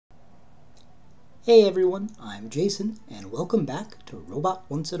Hey everyone, I'm Jason, and welcome back to Robot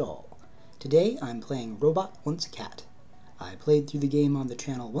Wants It All. Today I'm playing Robot Wants a Cat. I played through the game on the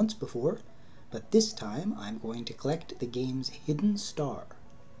channel once before, but this time I'm going to collect the game's hidden star.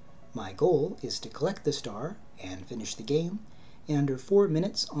 My goal is to collect the star and finish the game in under 4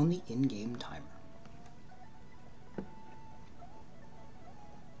 minutes on the in-game timer.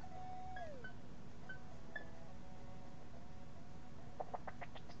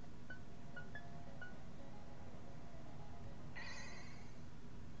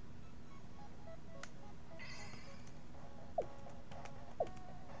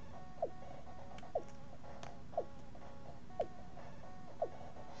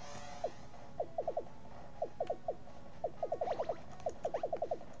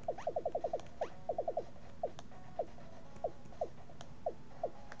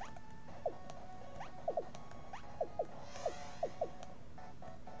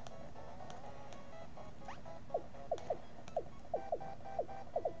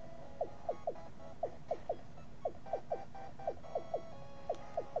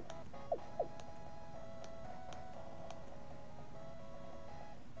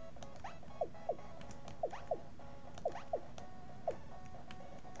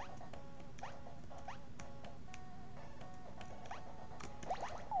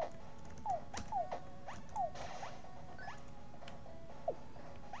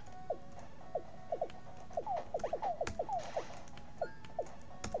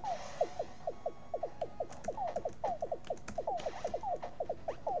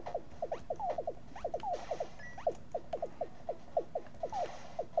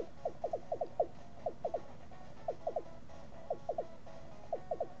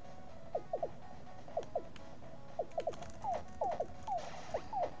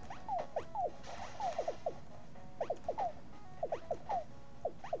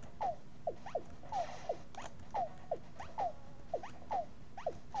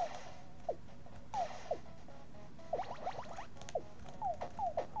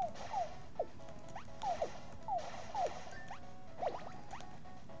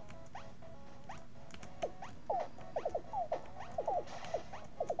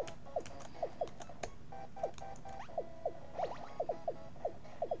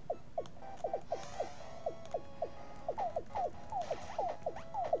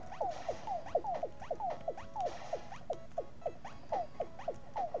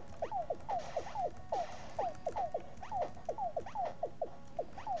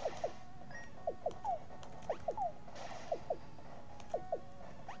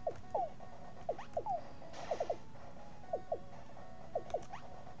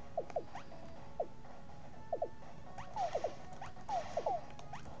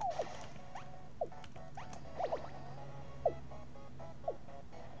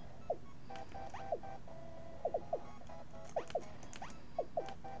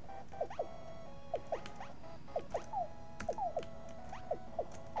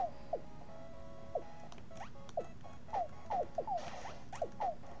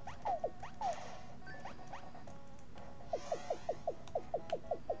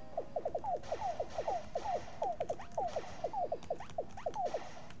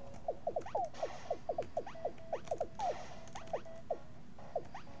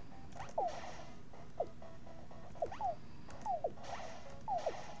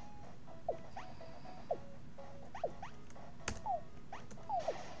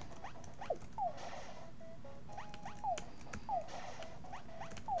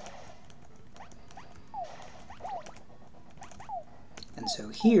 And so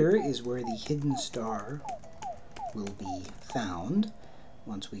here is where the hidden star will be found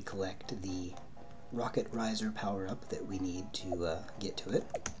once we collect the rocket riser power-up that we need to get to it,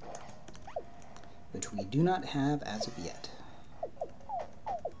 which we do not have as of yet.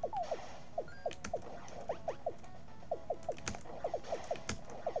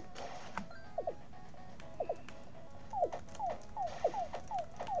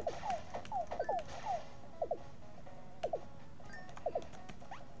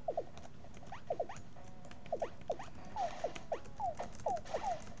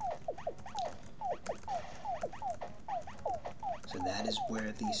 So that is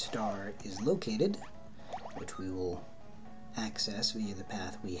where the star is located, which we will access via the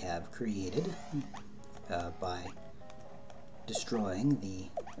path we have created by destroying the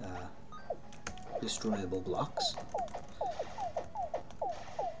destroyable blocks.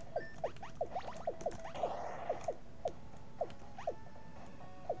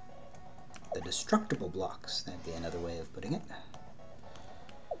 The destructible blocks, that'd be another way of putting it.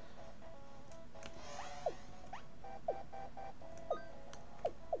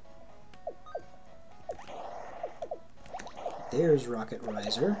 There's Rocket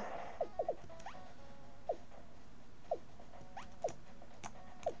Riser.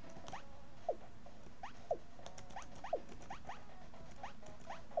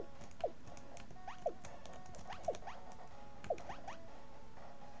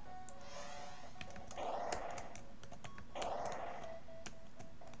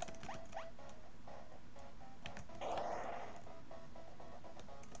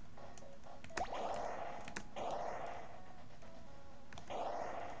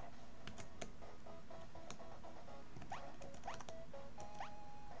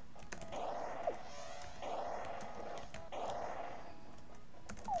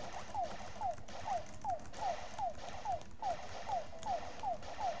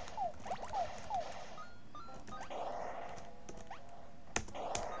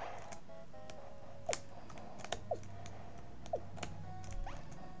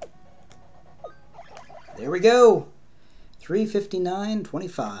 There we go,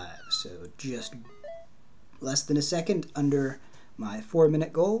 3:59:25, so just less than a second under my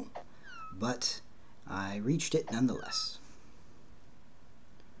 4-minute goal, but I reached it nonetheless.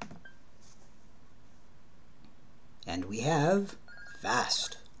 And we have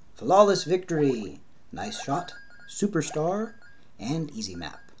Fast, Flawless Victory, Nice Shot, Superstar, and Easy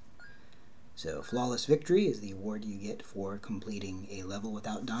Map. So Flawless Victory is the award you get for completing a level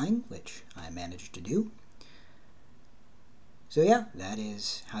without dying, which I managed to do. So yeah, that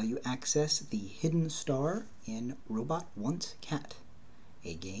is how you access the hidden star in Robot Wants Cat,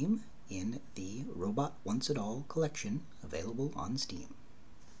 a game in the Robot Wants It All collection available on Steam.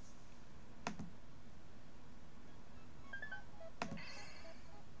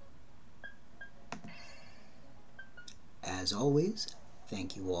 As always,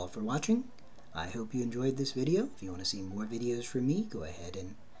 thank you all for watching. I hope you enjoyed this video. If you want to see more videos from me, go ahead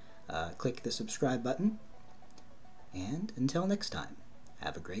and click the subscribe button. And until next time,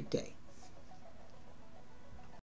 have a great day.